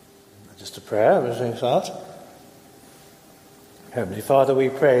Just a prayer as we start. Heavenly Father, we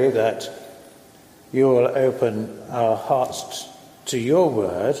pray that you will open our hearts to your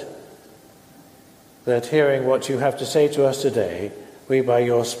word, that hearing what you have to say to us today, we by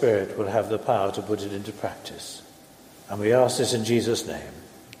your Spirit will have the power to put it into practice. And we ask this in Jesus' name.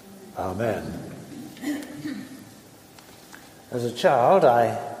 Amen. As a child,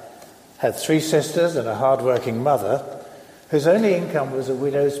 I had 3 sisters and a hard-working mother whose only income was a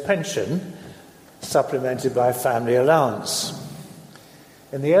widow's pension, supplemented by family allowance.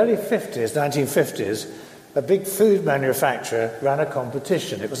 In the early 1950s, a big food manufacturer ran a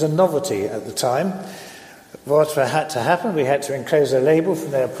competition. It was a novelty at the time. What had to happen, we had to enclose a label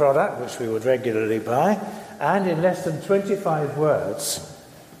from their product, which we would regularly buy, and in less than 25 words,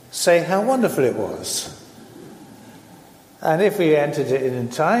 say how wonderful it was. And if we entered it in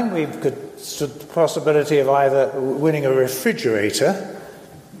time, we could stood the possibility of either winning a refrigerator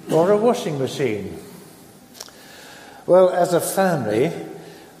or a washing machine. Well, as a family,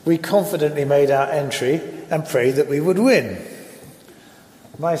 we confidently made our entry and prayed that we would win.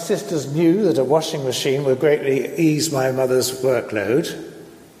 My sisters knew that a washing machine would greatly ease my mother's workload,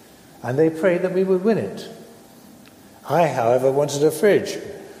 and they prayed that we would win it. I, however, wanted a fridge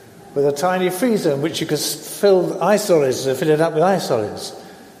with a tiny freezer in which you could fill ice solids and fill it up with ice solids.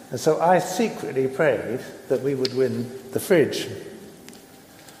 And so I secretly prayed that we would win the fridge.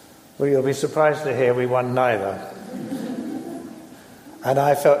 Well, you'll be surprised to hear we won neither. And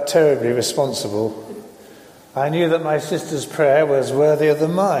I felt terribly responsible. I knew that my sister's prayer was worthier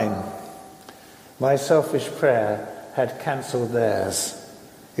than mine. My selfish prayer had cancelled theirs.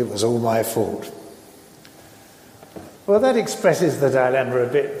 It was all my fault. Well, that expresses the dilemma a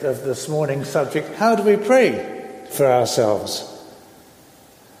bit of this morning's subject. How do we pray for ourselves?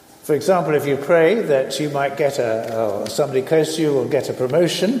 For example, if you pray that you might get somebody close to you will get a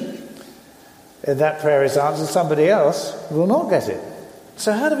promotion, and that prayer is answered, somebody else will not get it.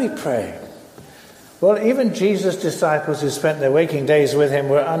 So how do we pray? Well, even Jesus' disciples who spent their waking days with him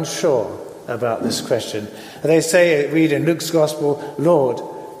were unsure about this question. They say, read in Luke's Gospel, Lord,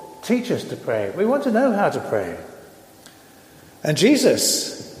 teach us to pray. We want to know how to pray. And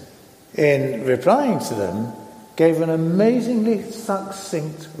Jesus, in replying to them, gave an amazingly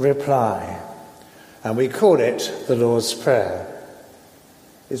succinct reply. And we call it the Lord's Prayer.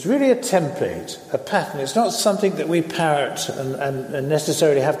 It's really a template, a pattern. It's not something that we parrot and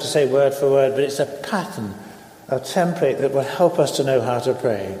necessarily have to say word for word, but it's a pattern, a template that will help us to know how to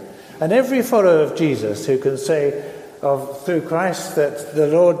pray. And every follower of Jesus who can say through Christ that the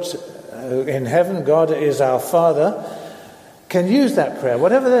Lord in heaven, God is our Father, can use that prayer,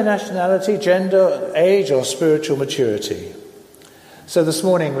 whatever their nationality, gender, age, or spiritual maturity. So this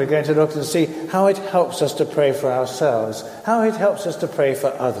morning we're going to look and see how it helps us to pray for ourselves, how it helps us to pray for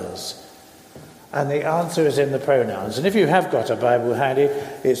others. And the answer is in the pronouns. And if you have got a Bible handy,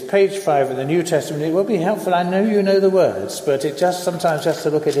 it's page 5 in the New Testament. It will be helpful. I know you know the words, but it sometimes just to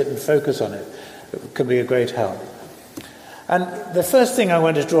look at it and focus on it can be a great help. And the first thing I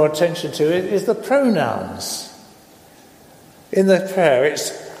want to draw attention to is the pronouns. In the prayer,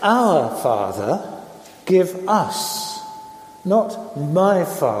 it's our Father, give us. Not my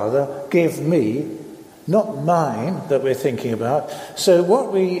Father, give me. Not mine that we're thinking about.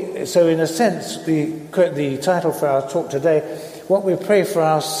 So in a sense, the title for our talk today, what we pray for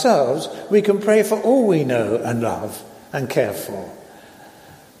ourselves, we can pray for all we know and love and care for.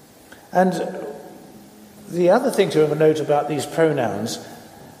 And the other thing to note about these pronouns,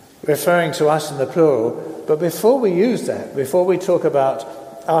 referring to us in the plural, but before we use that, before we talk about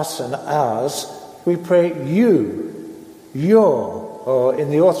us and ours, we pray you, your, or in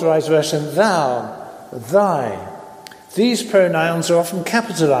the authorized version, thou, thy. These pronouns are often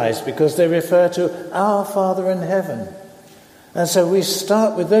capitalized because they refer to our Father in heaven. And so we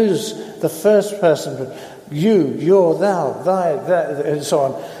start with those, the first person, you, your, thou, thy, that, and so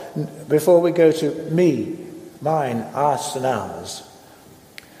on, before we go to me, mine, us, and ours.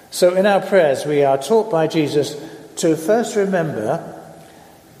 So in our prayers, we are taught by Jesus to first remember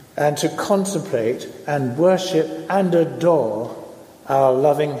and to contemplate and worship and adore our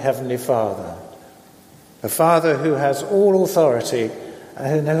loving Heavenly Father. A Father who has all authority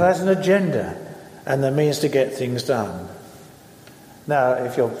and who has an agenda and the means to get things done. Now,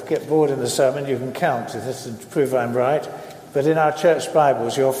 if you'll get bored in the sermon, you can count, this to prove I'm right. But in our church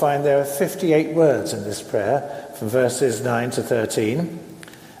Bibles, you'll find there are 58 words in this prayer, from verses 9 to 13.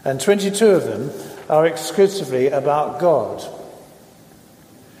 And 22 of them are exclusively about God.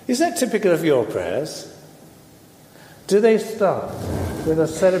 Is that typical of your prayers? Do they start with a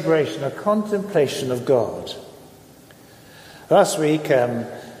celebration, a contemplation of God? Last week,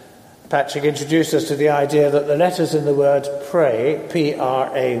 Patrick introduced us to the idea that the letters in the word pray,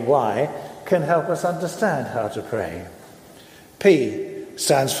 P-R-A-Y, can help us understand how to pray. P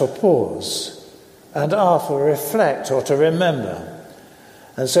stands for pause, and R for reflect or to remember.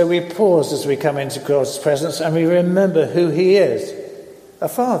 And so we pause as we come into God's presence and we remember who he is, a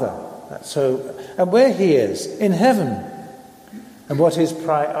father. And where he is, in heaven, and what his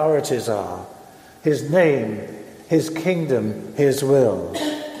priorities are, his name, his kingdom, his will.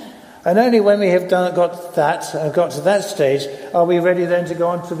 And only when we have got to that stage are we ready then to go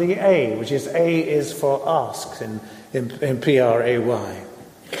on to the A, which is A is for ask in P-R-A-Y.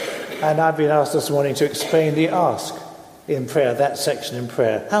 And I've been asked this morning to explain the ask in prayer, that section in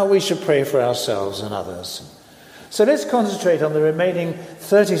prayer, how we should pray for ourselves and others. So let's concentrate on the remaining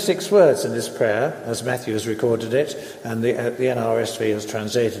 36 words in this prayer, as Matthew has recorded it, and the NRSV has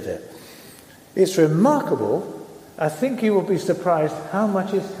translated it. It's remarkable. I think you will be surprised how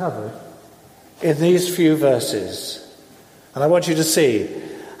much is covered in these few verses. And I want you to see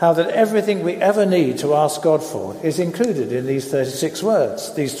how that everything we ever need to ask God for is included in these 36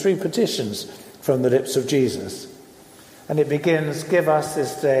 words, these three petitions from the lips of Jesus. And it begins, give us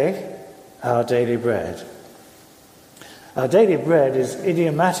this day our daily bread. Our daily bread is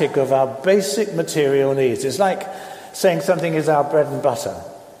idiomatic of our basic material needs. It's like saying something is our bread and butter.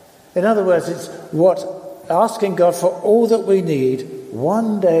 In other words, it's asking God for all that we need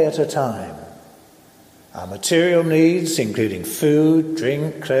one day at a time. Our material needs, including food,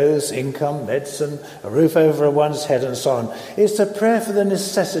 drink, clothes, income, medicine, a roof over one's head and so on. It's a prayer for the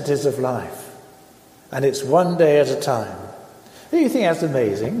necessities of life. And it's one day at a time. Do you think that's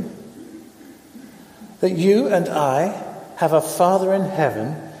amazing? That you and I have a Father in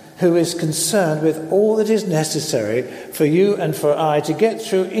heaven who is concerned with all that is necessary for you and for I to get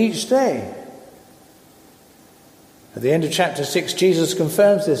through each day. At the end of chapter 6, Jesus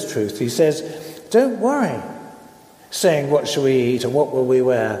confirms this truth. He says, don't worry, saying, what shall we eat and what will we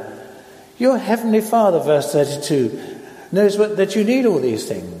wear? Your heavenly Father, verse 32, knows that you need all these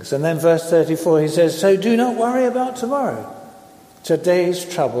things. And then verse 34, he says, so do not worry about tomorrow. Today's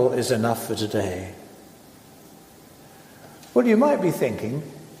trouble is enough for today. Well, you might be thinking,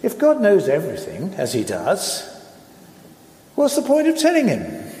 if God knows everything, as he does, what's the point of telling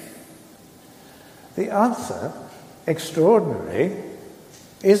him? The answer, extraordinary,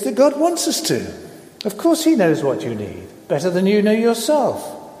 is that God wants us to. Of course he knows what you need, better than you know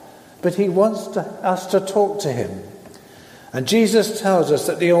yourself. But he wants us to talk to him. And Jesus tells us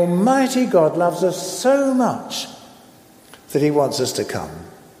that the Almighty God loves us so much that he wants us to come.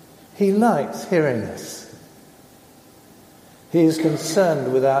 He likes hearing us. He is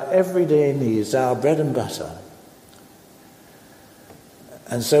concerned with our everyday needs, our bread and butter.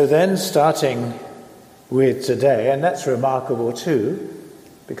 And so then, starting with today, and that's remarkable too,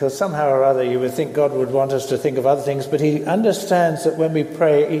 because somehow or other you would think God would want us to think of other things, but he understands that when we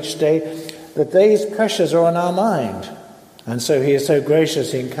pray each day, that these pressures are on our mind. And so he is so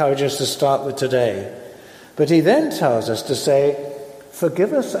gracious, he encourages us to start with today. But he then tells us to say,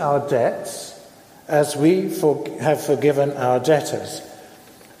 forgive us our debts as we have forgiven our debtors.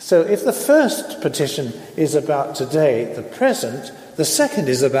 So if the first petition is about today, the present, the second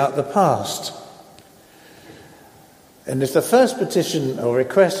is about the past. And if the first petition or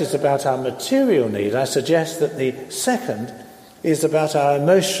request is about our material need, I suggest that the second is about our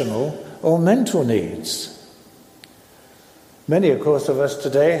emotional or mental needs. Many, of course, of us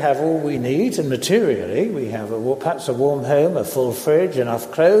today have all we need, and materially we have perhaps a warm home, a full fridge,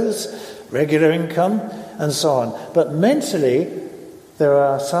 enough clothes, regular income, and so on. But mentally, there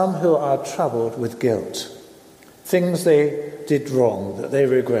are some who are troubled with guilt. Things they did wrong, that they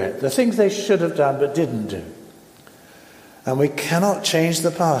regret. The things they should have done but didn't do. And we cannot change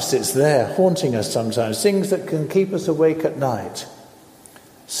the past. It's there, haunting us sometimes. Things that can keep us awake at night.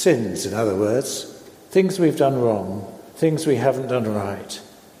 Sins, in other words. Things we've done wrong. Things we haven't done right.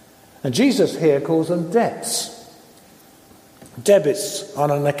 And Jesus here calls them debts. Debits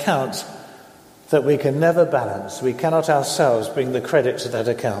on an account that we can never balance. We cannot ourselves bring the credit to that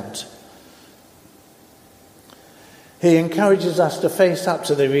account. He encourages us to face up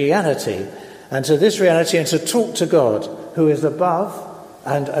to the reality, and to this reality, and to talk to God, who is above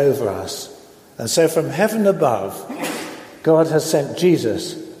and over us. And so from heaven above, God has sent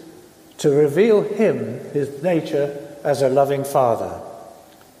Jesus to reveal him, his nature, as a loving Father.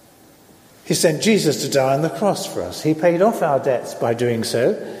 He sent Jesus to die on the cross for us. He paid off our debts by doing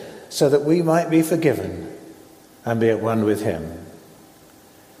so that we might be forgiven and be at one with him.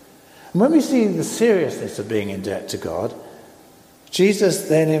 And when we see the seriousness of being in debt to God, Jesus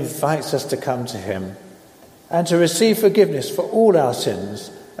then invites us to come to him and to receive forgiveness for all our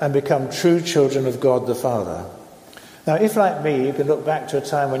sins and become true children of God the Father. Now, if, like me, you can look back to a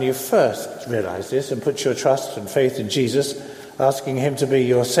time when you first realized this and put your trust and faith in Jesus, asking him to be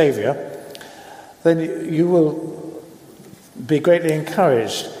your Saviour, then you will be greatly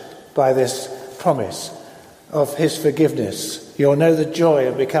encouraged by this promise of his forgiveness. You'll know the joy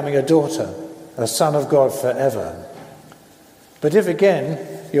of becoming a daughter, a son of God forever. But if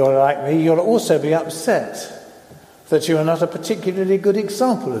again you're like me, you'll also be upset that you are not a particularly good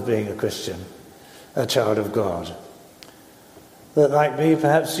example of being a Christian, a child of God. That, like me,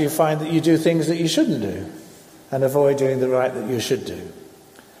 perhaps you find that you do things that you shouldn't do and avoid doing the right that you should do.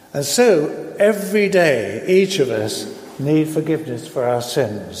 And so, every day, each of us need forgiveness for our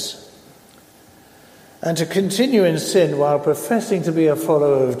sins. And to continue in sin while professing to be a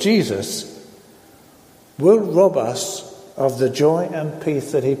follower of Jesus will rob us of the joy and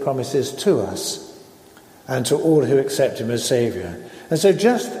peace that he promises to us and to all who accept him as Saviour. And so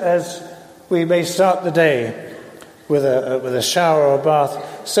just as we may start the day with a shower or a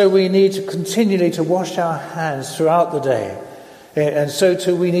bath, so we need to continually to wash our hands throughout the day. And so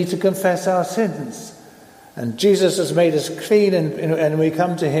too we need to confess our sins. And Jesus has made us clean, and we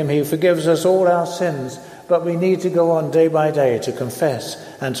come to him, he forgives us all our sins. But we need to go on day by day to confess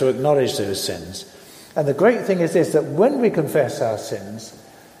and to acknowledge those sins. And the great thing is this, that when we confess our sins,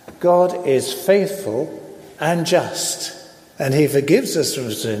 God is faithful and just. And he forgives us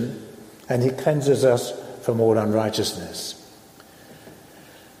from sin, and he cleanses us from all unrighteousness.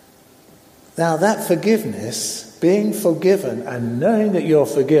 Now that forgiveness, being forgiven and knowing that you're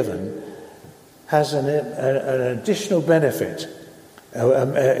forgiven, has an additional benefit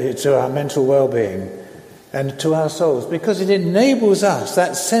to our mental well-being and to our souls, because it enables us,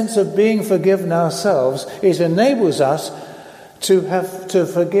 that sense of being forgiven ourselves, it enables us to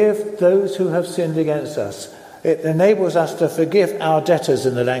forgive those who have sinned against us. It enables us to forgive our debtors,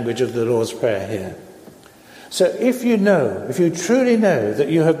 in the language of the Lord's Prayer here. So if you truly know that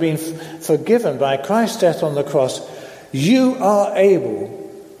you have been forgiven by Christ's death on the cross, you are able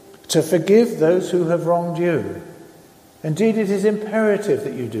to forgive those who have wronged you. Indeed, it is imperative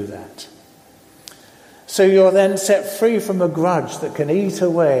that you do that. So you're then set free from a grudge that can eat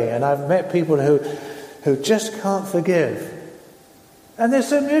away. And I've met people who just can't forgive. And they're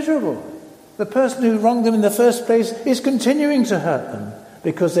so miserable. The person who wronged them in the first place is continuing to hurt them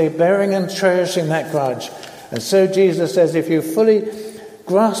because they're bearing and cherishing that grudge. And so Jesus says, if you fully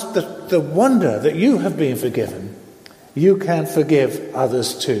grasp the wonder that you have been forgiven, you can forgive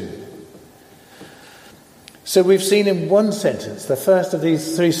others too. So we've seen in one sentence, the first of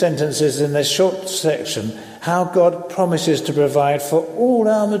these three sentences in this short section, how God promises to provide for all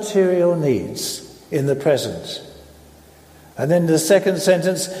our material needs in the present. And then the second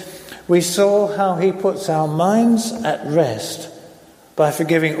sentence, we saw how he puts our minds at rest by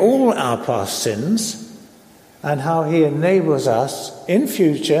forgiving all our past sins, and how he enables us in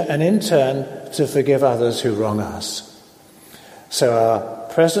future and in turn to forgive others who wrong us. So our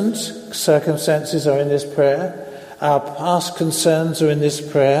present circumstances are in this prayer, our past concerns are in this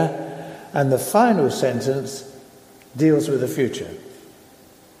prayer, and the final sentence deals with the future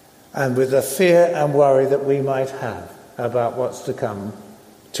and with the fear and worry that we might have about what's to come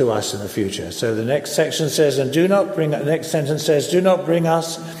to us in the future. So the next section says, the next sentence says, do not bring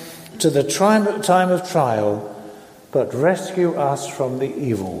us to the time of trial, but rescue us from the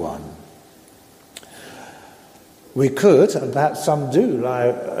evil one. We could, and perhaps some do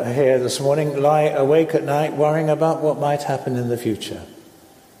lie here this morning, lie awake at night worrying about what might happen in the future.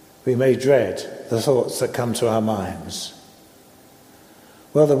 We may dread the thoughts that come to our minds.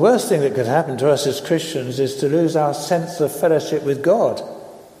 Well, the worst thing that could happen to us as Christians is to lose our sense of fellowship with God,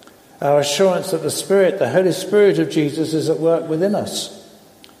 our assurance that the Holy Spirit of Jesus is at work within us.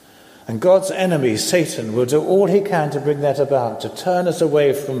 And God's enemy, Satan, will do all he can to bring that about, to turn us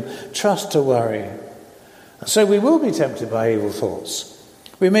away from trust to worry. And so we will be tempted by evil thoughts.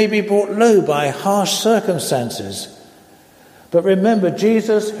 We may be brought low by harsh circumstances. But remember,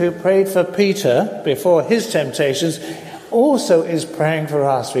 Jesus, who prayed for Peter before his temptations, also is praying for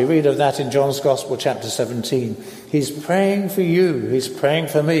us. We read of that in John's Gospel, chapter 17. He's praying for you. He's praying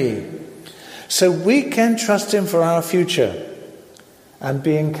for me. So we can trust him for our future and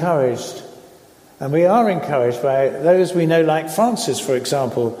be encouraged. And we are encouraged by those we know, like Francis, for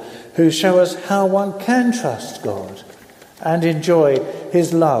example, who show us how one can trust God and enjoy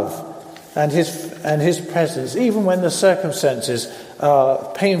his love and his presence, even when the circumstances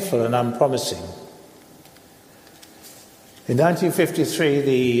are painful and unpromising. In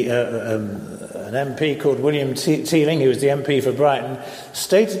 1953, an MP called William Teeling, who was the MP for Brighton,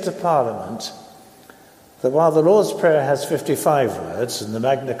 stated to Parliament that while the Lord's Prayer has 55 words and the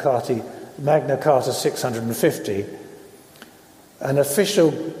Magna Carta 650, an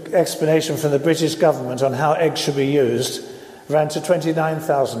official explanation from the British government on how eggs should be used ran to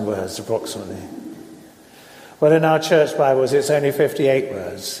 29,000 words approximately. Well, in our church Bibles it's only 58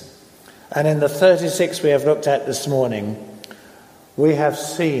 words. And in the 36 we have looked at this morning, we have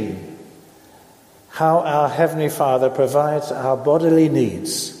seen how our Heavenly Father provides our bodily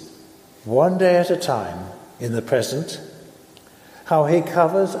needs one day at a time in the present, how he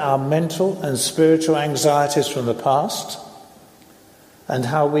covers our mental and spiritual anxieties from the past, and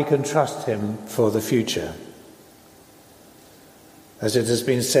how we can trust him for the future. As it has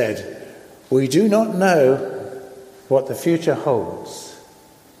been said, we do not know what the future holds,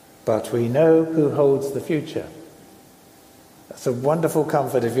 but we know who holds the future. That's a wonderful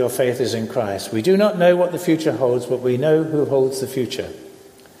comfort if your faith is in Christ. We do not know what the future holds, but we know who holds the future.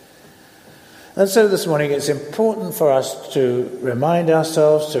 And so this morning it's important for us to remind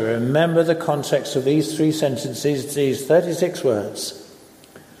ourselves, to remember the context of these three sentences, these 36 words.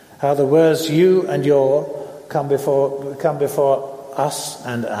 How the words you and your come before us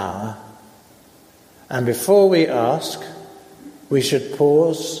and our. And before we ask, we should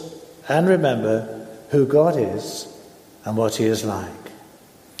pause and remember who God is and what he is like.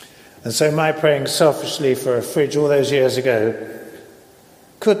 And so my praying selfishly for a fridge all those years ago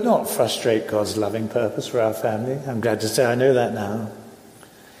could not frustrate God's loving purpose for our family. I'm glad to say I know that now.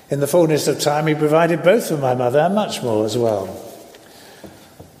 In the fullness of time, he provided both for my mother and much more as well.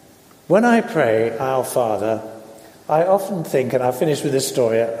 When I pray, Our Father, I often think, and I'll finish with this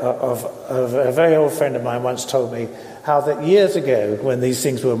story, of a very old friend of mine once told me how that years ago, when these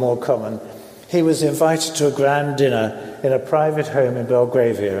things were more common, he was invited to a grand dinner in a private home in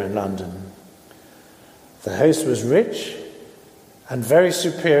Belgravia in London. The host was rich and very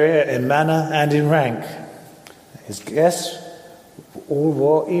superior in manner and in rank. His guests all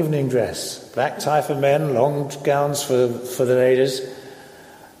wore evening dress, black tie for men, long gowns for the ladies,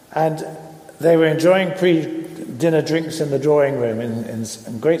 and they were enjoying pre-dinner drinks in the drawing room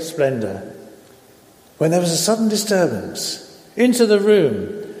in great splendour, when there was a sudden disturbance. Into the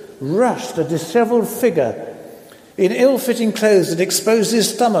room rushed a dishevelled figure in ill-fitting clothes that exposed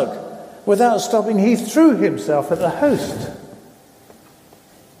his stomach. Without stopping, he threw himself at the host.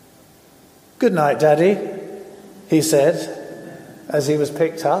 "Good night, Daddy," he said, as he was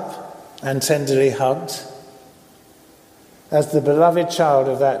picked up and tenderly hugged. As the beloved child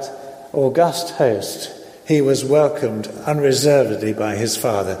of that august host, he was welcomed unreservedly by his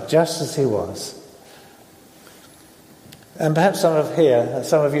father, just as he was. And perhaps some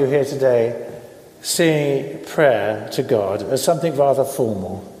of you here today see prayer to God as something rather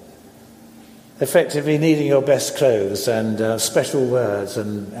formal, effectively needing your best clothes and special words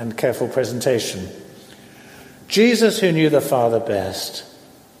and careful presentation. Jesus, who knew the Father best,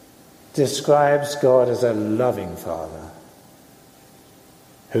 describes God as a loving Father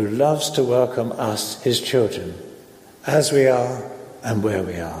who loves to welcome us, his children, as we are and where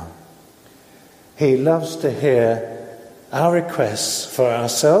we are. He loves to hear our requests for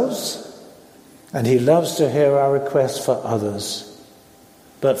ourselves, and he loves to hear our requests for others.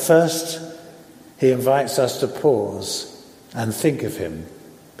 But first, he invites us to pause and think of him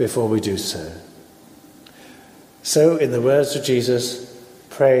before we do so. So, in the words of Jesus,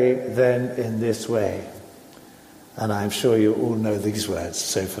 pray then in this way. And I'm sure you all know these words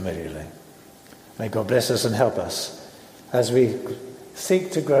so familiarly. May God bless us and help us as we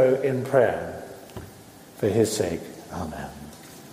seek to grow in prayer for his sake. Amen.